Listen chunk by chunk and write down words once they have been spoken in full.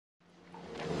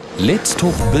Let's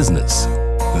talk business.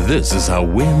 This is how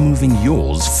we're moving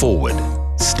yours forward.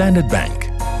 Standard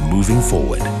Bank, moving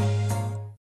forward.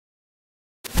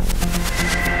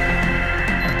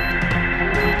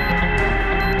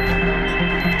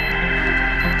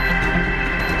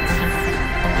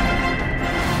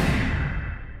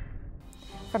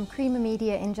 From Creamer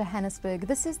Media in Johannesburg,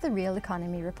 this is the Real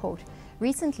Economy Report.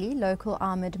 Recently, local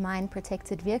armoured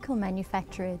mine-protected vehicle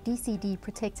manufacturer DCD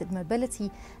Protected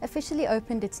Mobility officially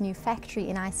opened its new factory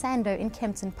in Isando in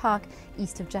Kempton Park,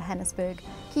 east of Johannesburg.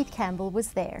 Keith Campbell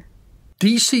was there.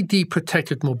 DCD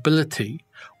Protected Mobility,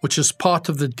 which is part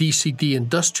of the DCD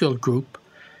Industrial Group,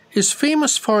 is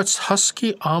famous for its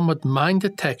Husky armoured mine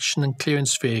detection and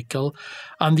clearance vehicle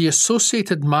and the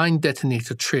associated mine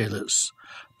detonator trailers,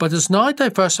 but has now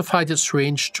diversified its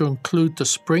range to include the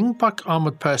Springbok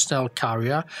armoured personnel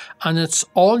carrier and its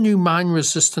all-new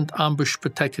mine-resistant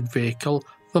ambush-protected vehicle,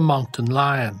 the Mountain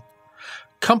Lion.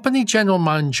 Company General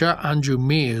Manager Andrew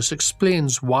Mears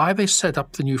explains why they set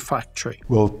up the new factory.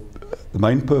 Well, the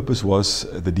main purpose was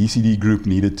the DCD group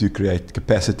needed to create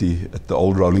capacity at the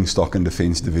old rolling stock and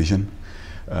defence division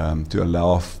to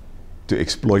allow to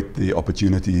exploit the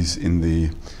opportunities in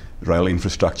the rail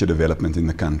infrastructure development in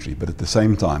the country. But at the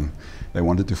same time, they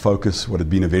wanted to focus what had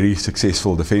been a very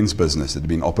successful defence business that had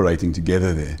been operating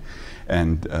together there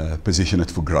and position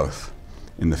it for growth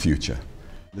in the future.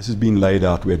 This has been laid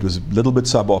out where it was a little bit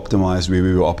sub-optimized where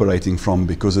we were operating from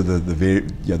because of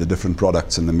the different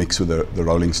products and the mix with the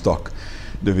rolling stock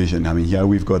division. I mean, here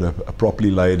we've got a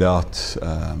properly laid out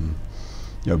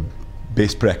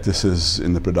best practices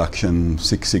in the production,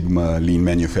 Six Sigma, lean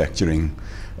manufacturing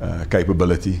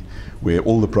capability, where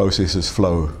all the processes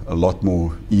flow a lot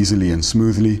more easily and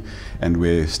smoothly, and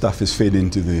where stuff is fed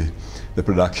into the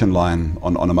production line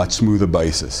on a much smoother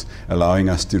basis, allowing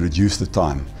us to reduce the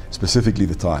time, specifically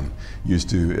the time used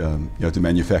to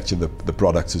manufacture the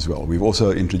products as well. We've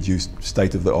also introduced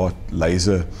state-of-the-art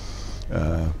laser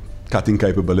cutting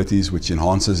capabilities, which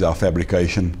enhances our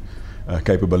fabrication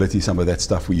capability. Some of that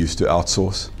stuff we used to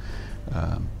outsource.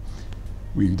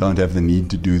 We don't have the need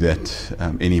to do that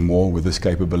anymore with this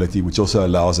capability, which also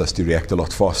allows us to react a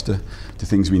lot faster to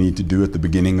things we need to do at the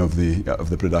beginning of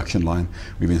the production line.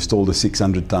 We've installed a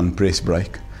 600-ton press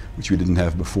brake, which we didn't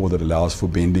have before, that allows for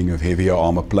bending of heavier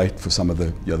armor plate for some of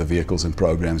the other vehicles and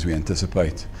programs we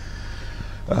anticipate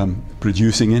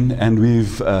producing in. And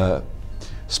we've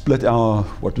split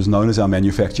what was known as our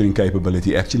manufacturing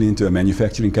capability actually into a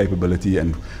manufacturing capability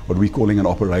and what we're calling an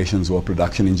operations or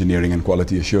production engineering and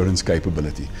quality assurance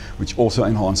capability, which also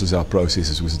enhances our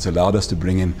processes, because it's allowed us to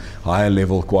bring in higher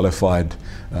level qualified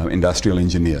industrial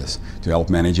engineers to help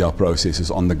manage our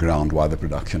processes on the ground while the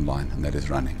production line and that is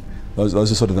running. Those are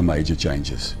sort of the major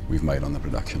changes we've made on the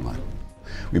production line.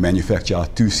 We manufacture our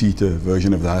two-seater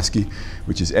version of the Husky,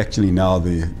 which is actually now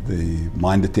the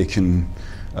mine detection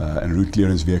and route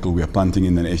clearance vehicle we are punting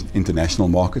in the international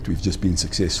market. We've just been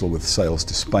successful with sales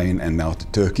to Spain and now to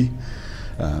Turkey.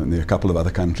 There are a couple of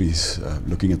other countries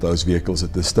looking at those vehicles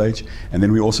at this stage. And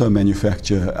then we also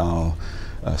manufacture our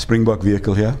Springbok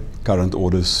vehicle here, current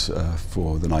orders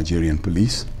for the Nigerian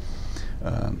police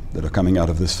that are coming out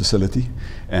of this facility.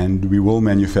 And we will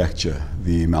manufacture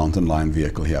the Mountain Lion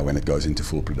vehicle here when it goes into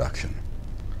full production.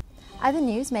 Other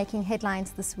news making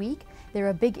headlines this week. There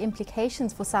are big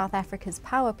implications for South Africa's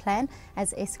power plan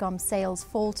as Eskom sales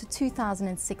fall to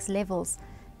 2006 levels.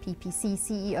 PPC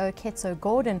CEO Ketso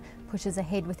Gordon pushes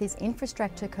ahead with his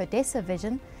infrastructure CODESA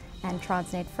vision, and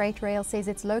Transnet Freight Rail says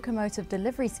its locomotive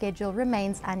delivery schedule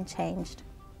remains unchanged.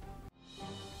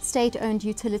 State-owned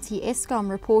utility Eskom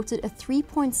reported a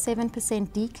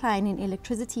 3.7% decline in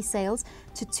electricity sales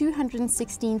to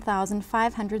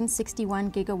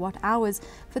 216,561 gigawatt-hours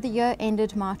for the year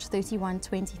ended March 31,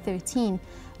 2013,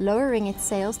 lowering its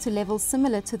sales to levels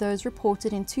similar to those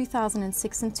reported in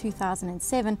 2006 and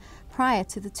 2007 prior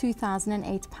to the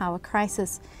 2008 power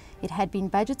crisis. It had been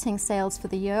budgeting sales for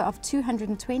the year of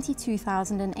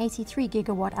 222,083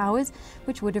 gigawatt-hours,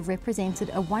 which would have represented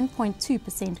a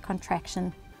 1.2%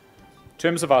 contraction. In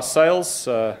terms of our sales,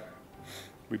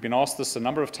 we've been asked this a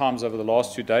number of times over the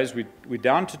last 2 days. We're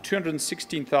down to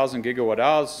 216,000 gigawatt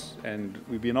hours, and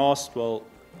we've been asked, well,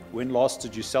 when last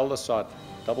did you sell this? So I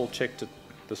double-checked it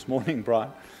this morning,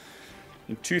 Brian.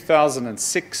 In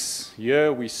 2006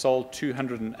 year, we sold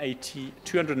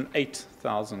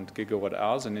 208,000 gigawatt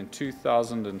hours, and in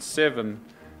 2007,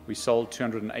 we sold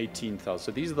 218,000.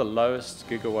 So these are the lowest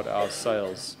gigawatt hour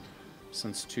sales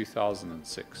since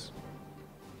 2006.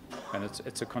 And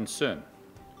it's a concern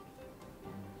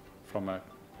from an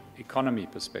economy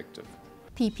perspective.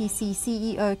 PPC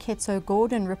CEO Ketso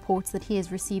Gordon reports that he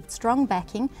has received strong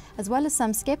backing, as well as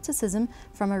some skepticism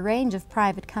from a range of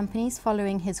private companies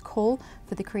following his call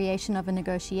for the creation of a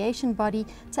negotiation body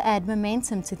to add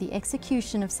momentum to the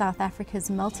execution of South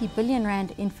Africa's multi-billion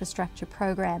rand infrastructure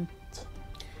program.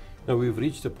 Now, we've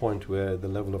reached a point where the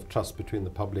level of trust between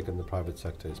the public and the private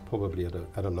sector is probably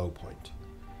at a low point.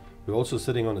 We're also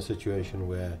sitting on a situation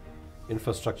where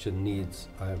infrastructure needs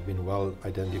have been well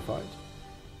identified.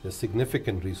 There's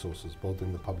significant resources both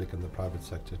in the public and the private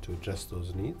sector to address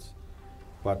those needs,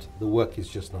 but the work is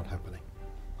just not happening.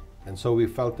 And so we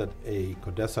felt that a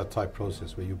CODESA type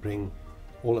process where you bring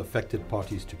all affected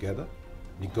parties together,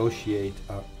 negotiate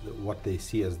what they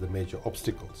see as the major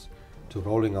obstacles to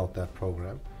rolling out that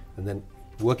program, and then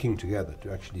working together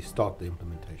to actually start the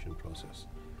implementation process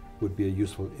would be a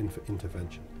useful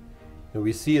intervention. Now,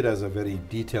 we see it as a very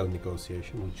detailed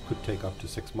negotiation which could take up to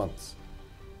 6 months.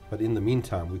 But in the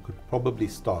meantime, we could probably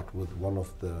start with one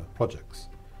of the projects,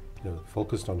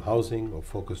 focused on housing or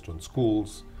focused on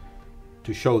schools,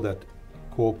 to show that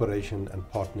cooperation and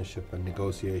partnership and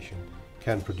negotiation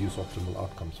can produce optimal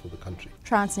outcomes for the country.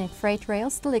 Transnet Freight Rail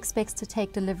still expects to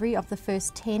take delivery of the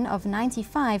first 10 of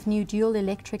 95 new dual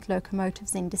electric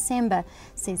locomotives in December,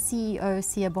 says CEO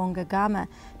Siyabonga Gama,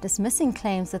 dismissing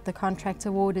claims that the contract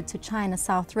awarded to China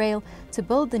South Rail to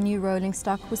build the new rolling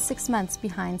stock was 6 months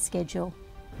behind schedule.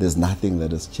 There's nothing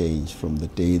that has changed from the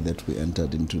day that we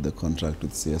entered into the contract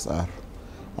with CSR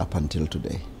up until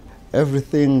today.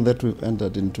 Everything that we've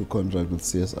entered into contract with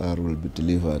CSR will be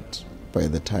delivered by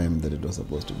the time that it was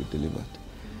supposed to be delivered.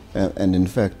 And in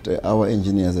fact, our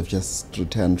engineers have just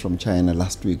returned from China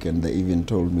last week, and they even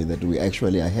told me that we're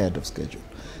actually ahead of schedule.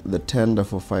 The tender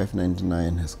for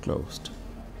 599 has closed.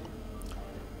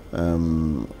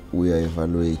 We are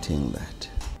evaluating that.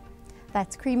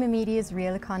 That's Creamer Media's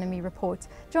Real Economy Report.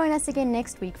 Join us again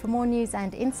next week for more news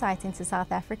and insight into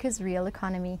South Africa's real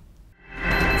economy.